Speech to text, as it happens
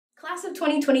Class of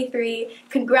 2023,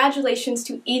 congratulations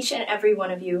to each and every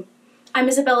one of you. I'm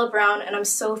Isabella Brown, and I'm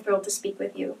so thrilled to speak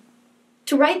with you.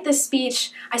 To write this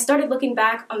speech, I started looking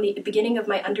back on the beginning of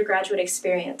my undergraduate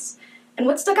experience, and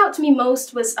what stuck out to me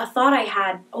most was a thought I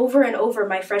had over and over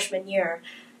my freshman year,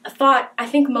 a thought I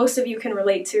think most of you can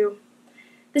relate to.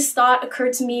 This thought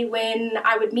occurred to me when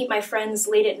I would meet my friends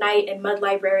late at night in Mud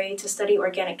Library to study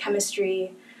organic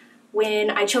chemistry, when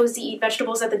I chose to eat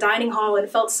vegetables at the dining hall and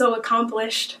felt so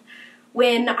accomplished,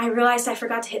 when I realized I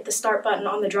forgot to hit the start button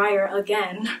on the dryer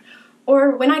again,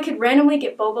 or when I could randomly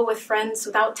get boba with friends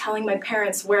without telling my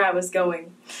parents where I was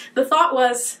going. The thought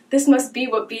was, this must be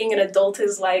what being an adult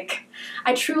is like.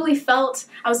 I truly felt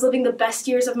I was living the best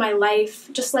years of my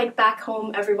life, just like back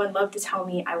home everyone loved to tell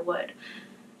me I would.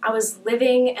 I was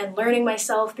living and learning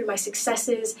myself through my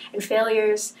successes and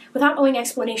failures without owing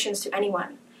explanations to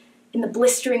anyone. In the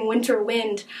blistering winter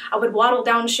wind, I would waddle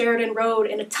down Sheridan Road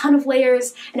in a ton of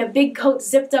layers and a big coat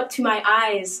zipped up to my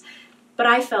eyes, but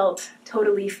I felt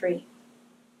totally free.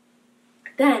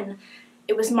 Then,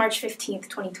 it was March 15th,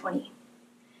 2020.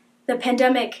 The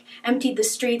pandemic emptied the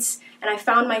streets, and I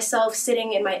found myself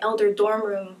sitting in my elder dorm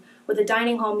room with a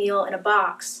dining hall meal in a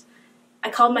box. I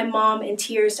called my mom in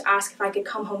tears to ask if I could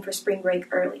come home for spring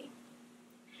break early.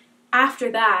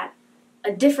 After that,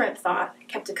 a different thought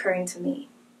kept occurring to me.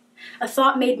 A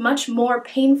thought made much more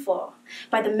painful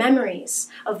by the memories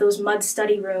of those mud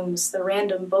study rooms, the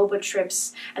random boba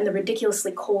trips, and the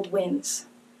ridiculously cold winds.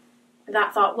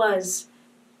 That thought was,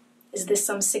 is this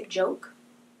some sick joke?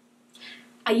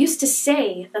 I used to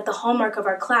say that the hallmark of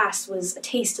our class was a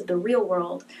taste of the real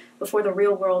world before the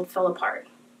real world fell apart.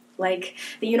 Like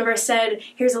the universe said,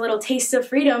 here's a little taste of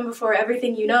freedom before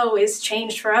everything you know is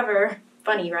changed forever.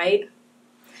 Funny, right?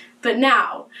 But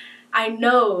now, I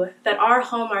know that our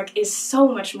hallmark is so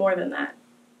much more than that.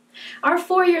 Our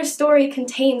 4-year story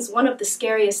contains one of the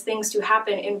scariest things to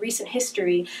happen in recent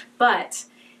history, but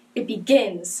it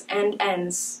begins and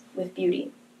ends with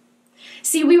beauty.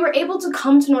 See, we were able to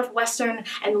come to Northwestern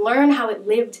and learn how it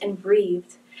lived and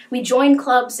breathed. We joined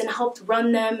clubs and helped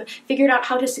run them, figured out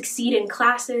how to succeed in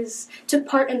classes, took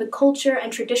part in the culture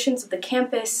and traditions of the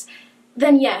campus.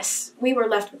 Then yes, we were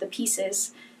left with the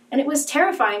pieces. And it was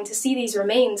terrifying to see these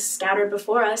remains scattered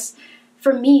before us.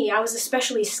 For me, I was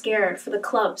especially scared for the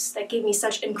clubs that gave me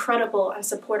such incredible and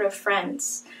supportive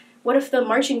friends. What if the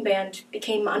marching band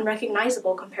became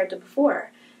unrecognizable compared to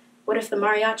before? What if the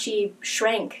mariachi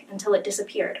shrank until it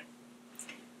disappeared?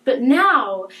 But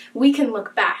now we can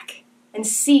look back and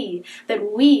see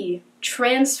that we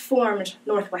transformed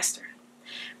Northwestern.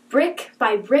 Brick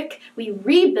by brick, we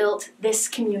rebuilt this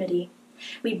community.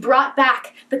 We brought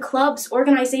back the clubs,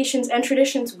 organizations, and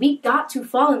traditions we got to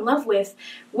fall in love with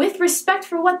respect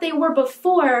for what they were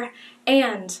before,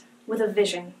 and with a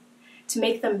vision to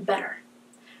make them better,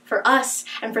 for us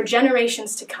and for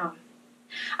generations to come.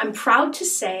 I'm proud to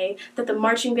say that the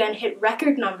marching band hit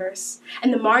record numbers,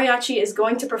 and the mariachi is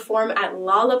going to perform at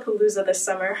Lollapalooza this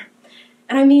summer.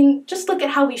 And I mean, just look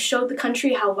at how we showed the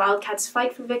country how Wildcats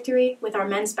fight for victory with our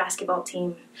men's basketball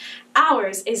team.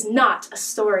 Ours is not a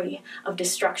story of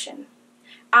destruction.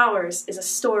 Ours is a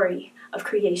story of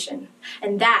creation.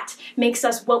 And that makes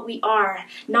us what we are,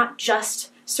 not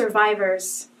just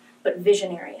survivors, but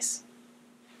visionaries.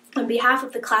 On behalf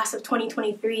of the class of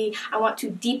 2023, I want to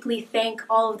deeply thank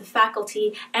all of the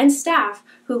faculty and staff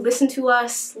who listened to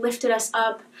us, lifted us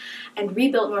up, and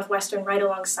rebuilt Northwestern right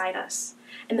alongside us,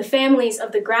 and the families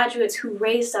of the graduates who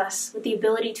raised us with the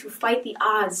ability to fight the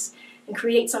odds and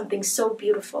create something so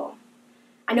beautiful.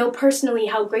 I know personally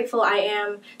how grateful I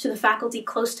am to the faculty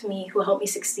close to me who helped me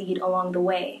succeed along the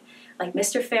way, like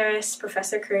Mr. Ferris,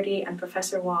 Professor Curdy, and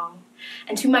Professor Wong,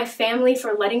 and to my family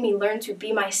for letting me learn to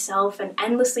be myself and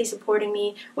endlessly supporting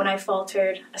me when I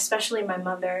faltered, especially my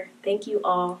mother. Thank you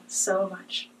all so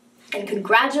much. And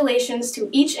congratulations to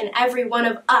each and every one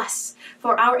of us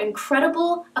for our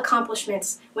incredible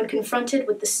accomplishments when confronted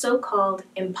with the so-called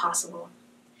impossible.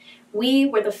 We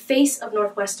were the face of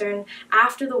Northwestern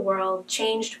after the world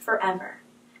changed forever,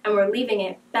 and we're leaving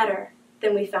it better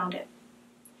than we found it.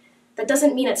 That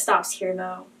doesn't mean it stops here,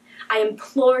 though. I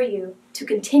implore you to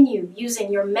continue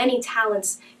using your many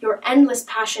talents, your endless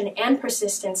passion and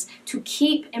persistence to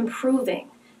keep improving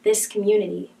this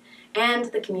community and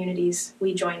the communities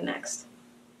we join next.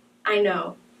 I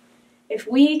know, if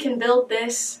we can build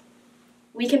this,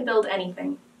 we can build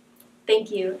anything. Thank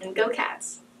you, and go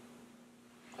Cats!